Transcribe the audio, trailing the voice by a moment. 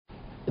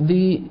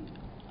The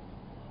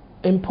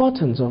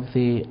importance of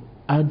the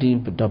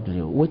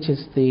RDW, which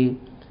is the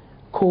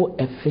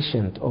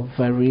coefficient of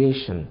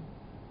variation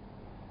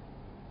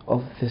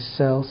of the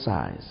cell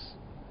size,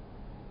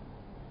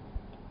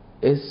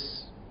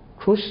 is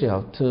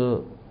crucial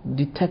to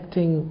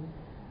detecting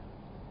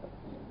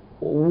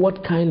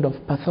what kind of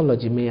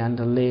pathology may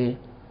underlie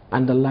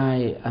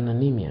an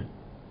anemia.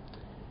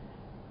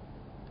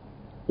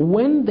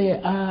 When there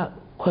are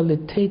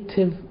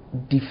qualitative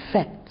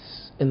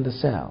defects in the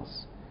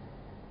cells,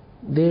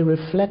 they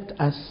reflect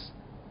as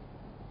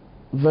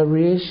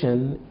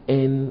variation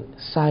in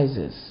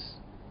sizes.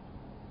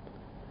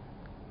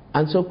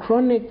 And so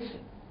chronic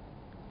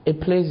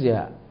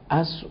aplasia,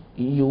 as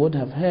you would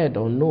have heard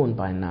or known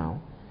by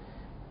now,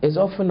 is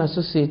often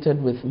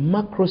associated with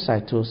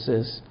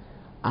macrocytosis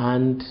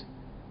and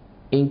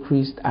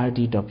increased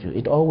RDW.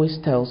 It always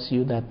tells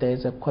you that there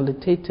is a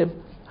qualitative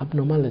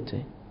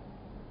abnormality.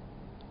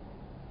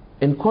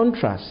 In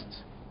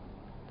contrast,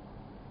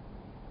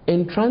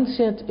 in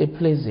transient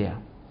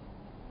aplasia,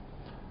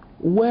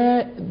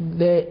 where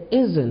there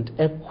isn't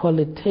a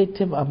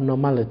qualitative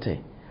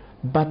abnormality,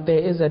 but there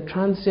is a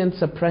transient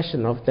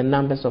suppression of the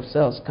numbers of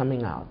cells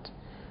coming out,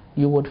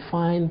 you would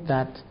find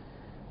that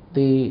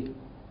the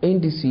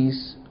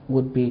indices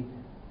would be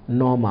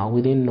normal,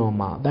 within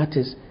normal. That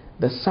is,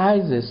 the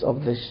sizes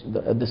of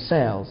the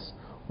cells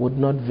would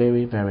not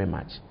vary very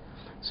much.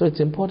 So it's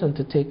important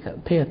to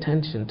pay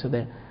attention to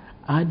the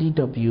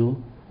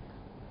RDW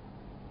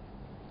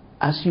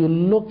as you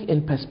look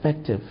in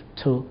perspective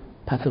to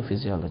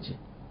pathophysiology.